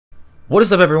What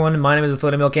is up, everyone? My name is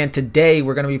Floating Milk, and today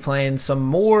we're going to be playing some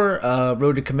more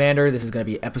Road to Commander. This is going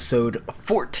to be episode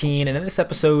 14, and in this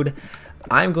episode,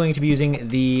 I'm going to be using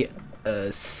the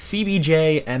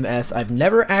CBJ-MS. I've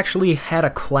never actually had a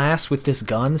class with this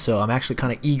gun, so I'm actually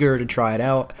kind of eager to try it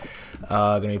out.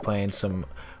 Going to be playing some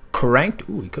Cranked.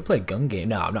 Ooh, we could play a gun game.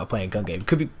 No, I'm not playing a gun game.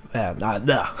 Could be. No.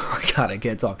 God, I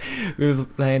can't talk. We're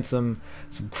playing some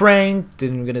Cranked,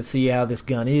 and we're gonna see how this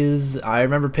gun is. I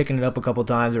remember picking it up a couple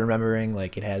times, and remembering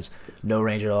like it has no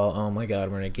range at all. Oh my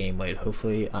God, we're in a game late.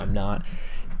 Hopefully, I'm not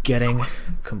getting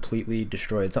completely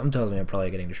destroyed. Something tells me I'm probably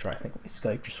getting destroyed. I think my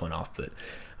Skype just went off, but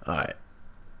all right.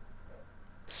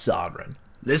 Sovereign.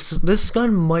 This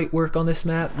gun might work on this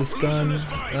map. This gun,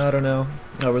 I don't know.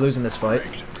 Oh, we're losing this fight.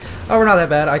 Oh, we're not that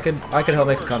bad. I could help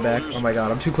make a comeback. Oh my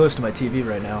God, I'm too close to my TV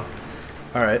right now.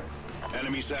 All right.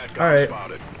 All right.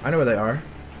 I know where they are.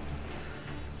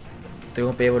 They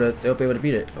won't be able to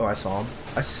beat it. Oh, I saw them.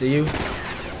 I see you.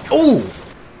 Oh,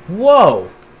 whoa!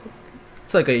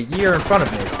 It's like a year in front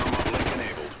of me.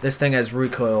 This thing has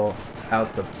recoil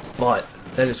out the butt.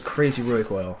 That is crazy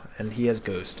recoil, and he has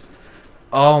ghost.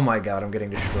 Oh my God, I'm getting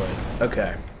destroyed.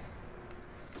 Okay.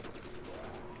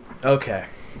 Okay.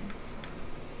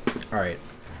 Alright.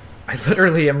 I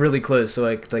literally am really close, so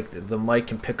like the mic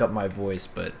can pick up my voice,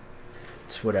 but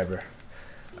it's whatever.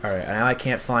 Alright, now I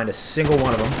can't find a single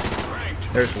one of them.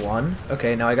 There's one.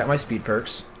 Okay, now I got my speed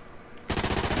perks.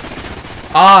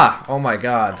 Ah! Oh my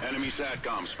God.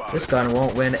 This gun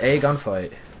won't win a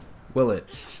gunfight. Will it?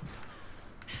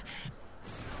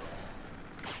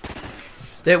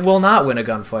 It will not win a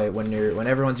gunfight when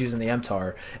everyone's using the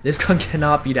MTAR. This gun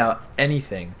cannot beat out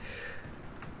anything.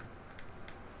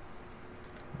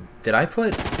 Did I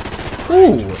put?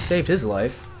 Ooh, saved his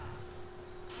life.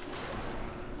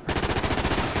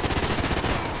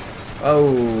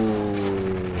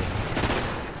 Oh.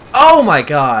 Oh my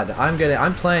God!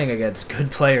 I'm playing against good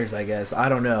players, I guess. I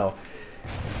don't know.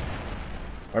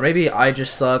 Or maybe I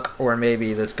just suck, or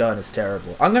maybe this gun is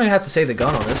terrible. I'm gonna have to say the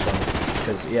gun on this one.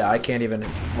 Because, yeah, I can't even,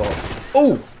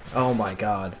 well, oh my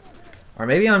God. Or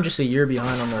maybe I'm just a year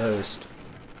behind on the host.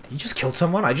 You just killed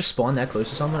someone? I just spawned that close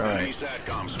to someone? Alright.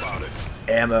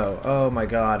 Ammo. Oh my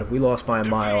God. We lost by a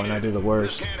mile, and I do the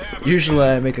worst. Usually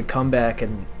I make a comeback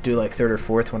and do like 3rd or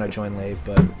 4th when I join late,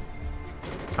 but...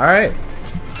 Alright.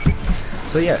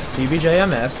 So yeah,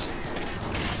 CBJ-MS.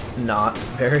 Not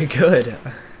very good.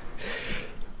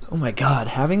 Oh my God.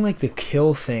 Having like the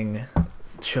kill thing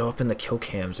show up in the kill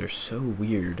cams are so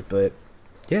weird, but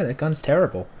yeah, that gun's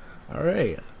terrible.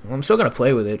 Alright, well, I'm still gonna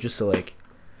play with it just to, like,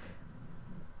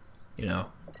 you know,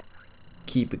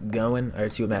 keep it going.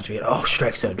 Alright, see what match we get. Oh,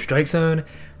 strike zone. Strike zone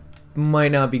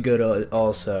might not be good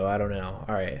also. I don't know.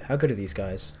 Alright, how good are these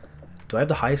guys? Do I have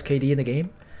the highest KD in the game?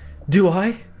 Do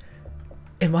I?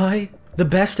 Am I the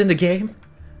best in the game?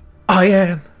 I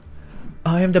am.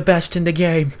 I am the best in the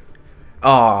game.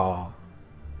 Aww.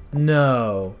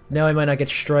 No. Now I might not get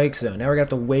strike zone. Now we're gonna have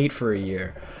to wait for a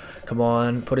year. Come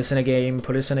on, put us in a game,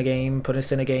 put us in a game, put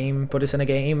us in a game, put us in a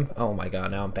game. Oh my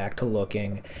God, now I'm back to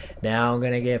looking. Now I'm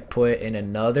gonna get put in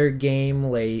another game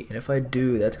late, and if I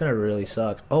do, that's gonna really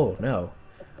suck. Oh no.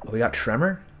 Oh, we got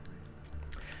Tremor?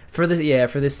 For the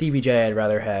CBJ, I'd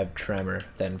rather have Tremor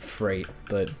than Freight,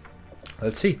 but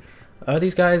let's see.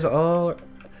 These guys all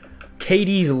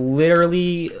KD's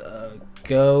literally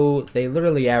they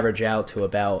literally average out to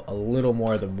about a little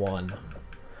more than 1.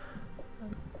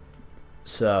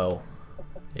 So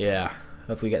yeah,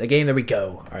 hopefully we get the game. There we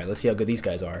go. Alright, let's see how good these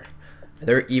guys are.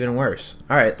 They're even worse.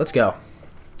 Alright, let's go.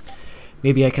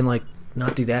 Maybe I can like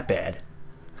not do that bad.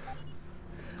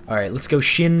 Alright, let's go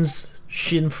shin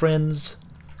friends.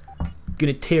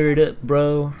 Gonna tear it up,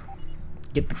 bro.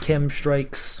 Get the chem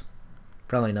strikes.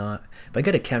 Probably not. If I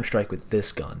get a chem strike with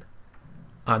this gun,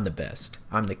 I'm the best.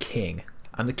 I'm the king.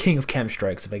 I'm the king of chem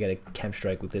strikes if I get a chem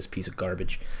strike with this piece of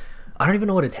garbage. I don't even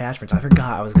know what attachments. I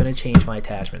forgot. I was going to change my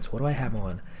attachments. What do I have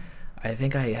on? I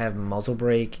think I have muzzle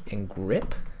brake and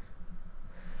grip.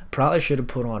 Probably should have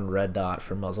put on red dot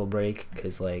for muzzle brake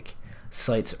because, like,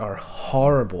 sights are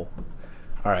horrible.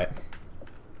 Alright.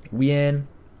 We in.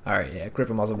 Alright, yeah. Grip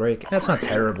and muzzle brake. That's not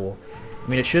terrible. I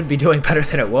mean, it should be doing better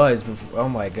than it was. But, oh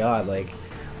my God. Like,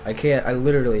 I can't,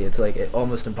 literally, it's like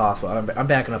almost impossible. I'm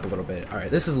backing up a little bit. Alright,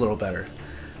 this is a little better.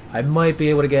 I might be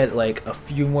able to get like a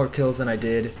few more kills than I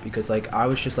did because like I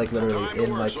was just like literally in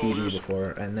my TV before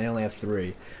and they only have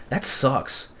 3. That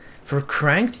sucks. For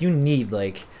Cranked, you need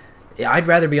like, I'd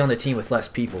rather be on the team with less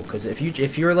people because if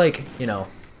you're like, you know,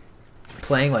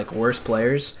 playing like worse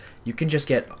players, you can just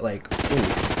get like,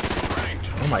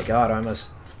 ooh, oh my God, I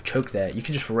almost choked that. You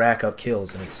can just rack up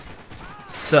kills and it's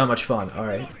so much fun.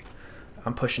 Alright.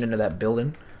 I'm pushing into that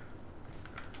building.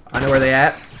 I know where they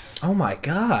at. Oh my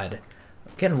god.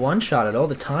 I'm getting one-shotted all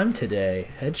the time today.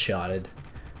 Headshotted.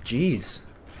 Jeez.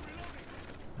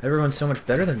 Everyone's so much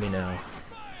better than me now.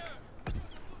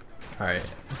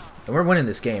 Alright. And we're winning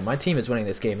this game. My team is winning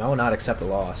this game. I will not accept a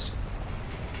loss.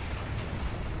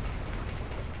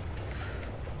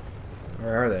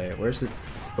 Where are they?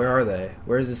 Where are they?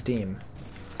 Where's this team?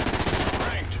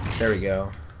 There we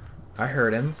go. I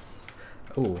heard him.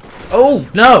 Ooh. Oh,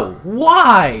 no!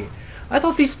 Why? I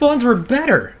thought these spawns were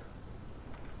better.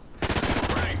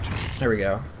 There we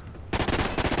go.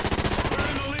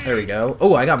 There we go.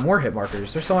 Oh, I got more hit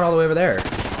markers. There's someone all the way over there.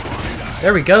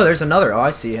 There we go. There's another. Oh,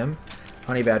 I see him.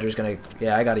 Honey Badger's gonna...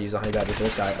 Yeah, I gotta use a Honey Badger for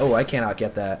this guy. Oh, I cannot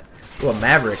get that. Oh, a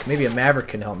Maverick. Maybe a Maverick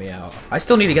can help me out. I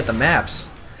still need to get the maps.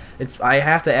 I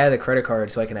have to add a credit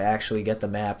card so I can actually get the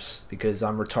maps because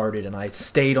I'm retarded and I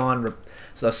stayed on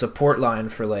a support line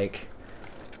for like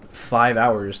 5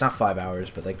 hours. Not 5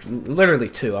 hours, but like literally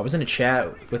 2. I was in a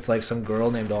chat with like some girl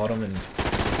named Autumn and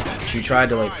she tried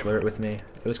to like flirt with me.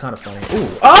 It was kind of funny. Ooh!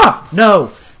 Ah!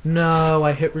 No! No!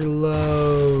 I hit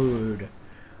reload.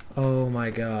 Oh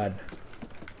my god.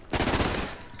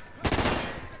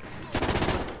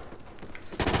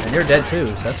 And you're dead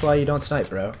too, so that's why you don't snipe,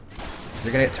 bro.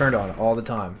 You're gonna get turned on all the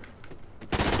time.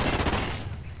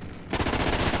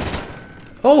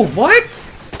 Oh,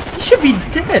 what? You should be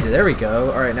dead. There we go.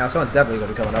 Alright, now someone's definitely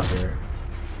gonna be coming up here.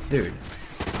 Dude.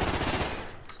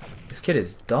 This kid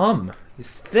is dumb.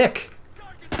 He's thick.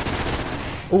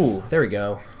 Ooh, there we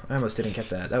go. I almost didn't get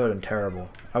that. That would have been terrible.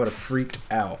 I would have freaked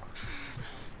out.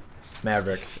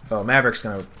 Maverick. Oh, Maverick's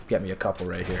gonna get me a couple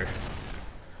right here.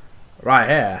 Right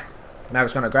here.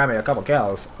 Maverick's gonna grab me a couple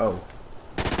kills. Oh.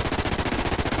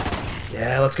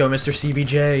 Yeah, let's go, Mr.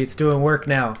 CBJ. It's doing work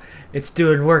now. It's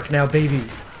doing work now, baby.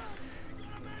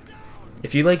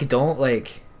 If you, like, don't,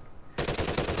 like...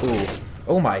 Ooh.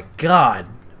 Oh, my God.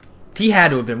 He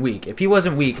had to have been weak. If he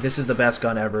wasn't weak, this is the best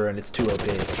gun ever, and it's too OP.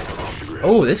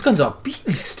 Oh, this gun's a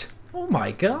beast. Oh,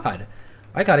 my God.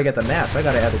 I gotta get the maps. I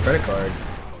gotta add the credit card.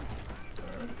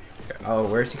 Oh,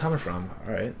 where's he coming from?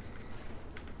 Alright.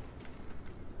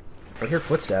 I hear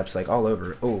footsteps, like, all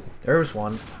over. Oh, there's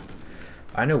one.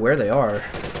 I know where they are.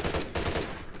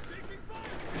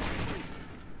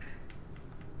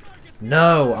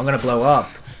 No, I'm gonna blow up.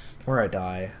 Or I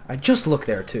die. I just looked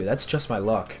there too. That's just my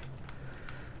luck.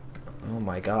 Oh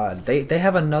my god. They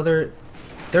have another...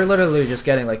 They're literally just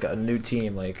getting like a new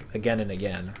team like again and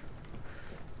again.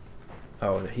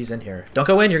 Oh, he's in here. Don't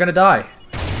go in, you're gonna die.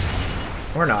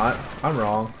 Or not. I'm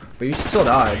wrong. But you still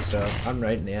died, so I'm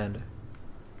right in the end.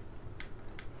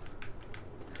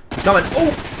 He's coming.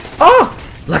 Oh! Oh!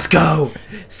 Let's go!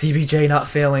 CBJ not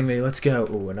failing me. Let's go.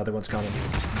 Ooh, another one's coming.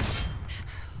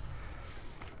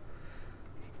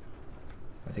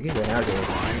 I think he ran out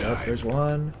here. Nope, there's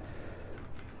one.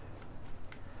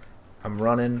 I'm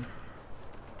running.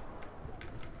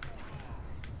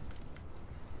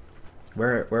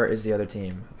 Where is the other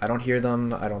team? I don't hear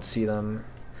them. I don't see them.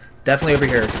 Definitely over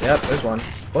here. Yep, there's one.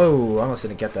 Whoa, I almost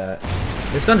didn't get that.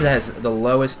 This gun has the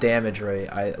lowest damage rate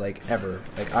ever.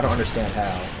 Like, I don't understand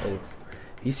how. Oh,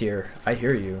 he's here. I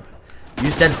hear you.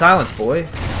 Use dead silence, boy.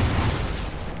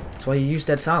 That's why you use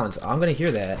dead silence. I'm gonna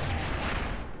hear that.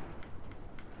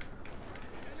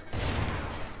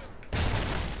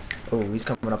 Oh, he's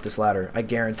coming up this ladder. I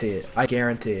guarantee it. I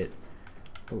guarantee it.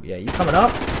 Oh, yeah, you coming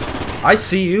up? I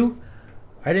see you.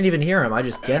 I didn't even hear him. I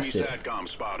just guessed it.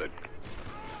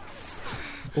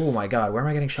 Oh my god, where am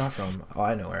I getting shot from? Oh,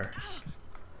 I know where.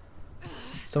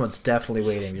 Someone's definitely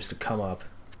waiting just to come up.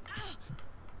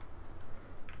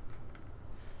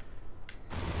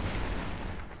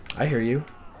 I hear you.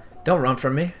 Don't run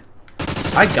from me.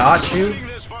 I got you.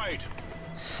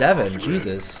 7,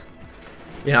 Jesus.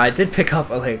 You know, I did pick up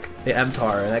like the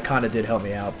MTAR, and that kind of did help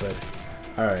me out, but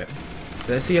alright.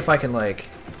 Let's see if I can like...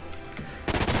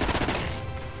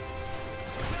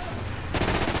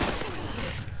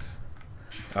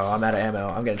 Oh, I'm out of ammo.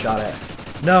 I'm getting shot at.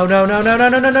 No, no, no, no, no,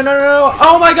 no, no, no, no, no!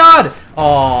 Oh my god!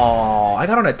 Oh, I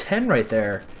got on a 10 right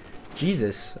there.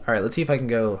 Jesus. Alright, let's see if I can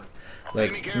go,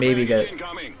 like, maybe get...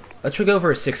 Let's go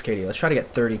for a 6 KD. Let's try to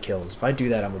get 30 kills. If I do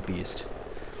that, I'm a beast.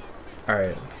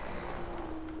 Alright.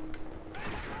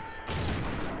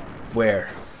 Where?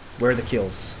 Where are the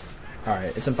kills?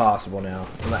 Alright, it's impossible now.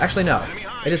 Actually, no.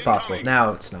 It is possible.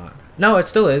 Now it's not. No, it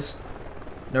still is.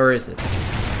 Nor is it?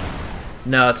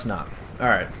 No, it's not.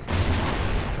 Alright.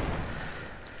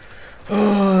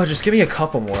 Oh, just give me a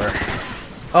couple more.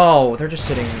 Oh, they're just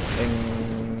sitting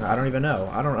in... I don't even know.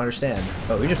 I don't understand.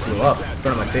 Oh, we just blew up in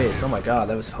front of my face. Oh my god,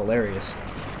 that was hilarious.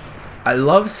 I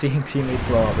love seeing teammates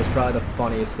blow up. It's probably the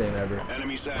funniest thing ever.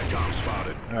 Enemy SATCOM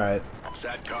spotted. Alright.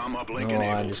 Satcom uplink Come on,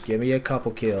 enabled. just give me a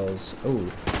couple kills.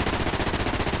 Ooh.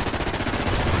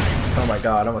 Oh my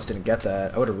god, I almost didn't get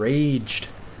that. I would have raged.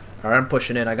 Alright, I'm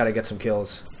pushing in. I gotta get some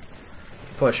kills.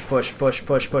 Push, push, push,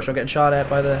 push, push. I'm getting shot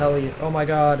at by the heli. Oh my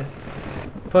god.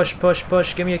 Push, push,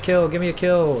 push. Give me a kill. Give me a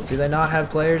kill. Do they not have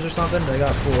players or something? They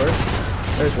got 4.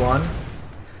 There's 1.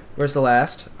 Where's the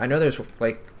last? I know there's,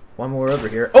 like, 1 more over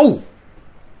here. Oh!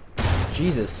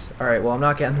 Jesus. Alright, well, I'm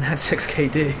not getting that 6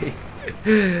 KD.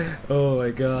 Oh my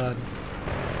god.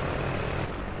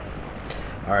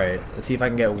 Alright, let's see if I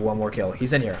can get 1 more kill.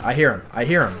 He's in here. I hear him. I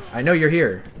hear him. I know you're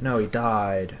here. No, he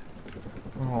died.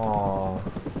 Aww.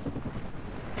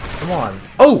 Come on.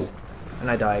 Oh! And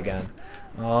I die again.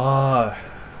 Oh.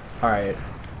 Alright.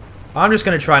 I'm just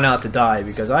gonna try not to die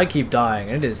because I keep dying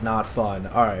and it is not fun.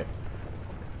 Alright.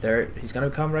 There, he's gonna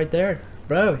come right there.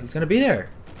 Bro, he's gonna be there.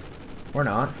 Or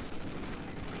not.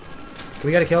 Can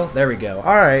we get a kill? There we go.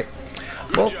 Alright.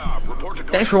 Well,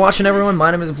 thanks for watching, everyone.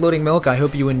 My name is Floating Milk. I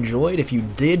hope you enjoyed. If you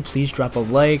did, please drop a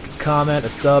like, comment, a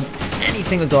sub.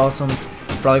 Anything is awesome.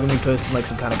 Probably gonna be posting like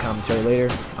some kind of commentary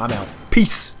later. I'm out.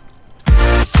 Peace.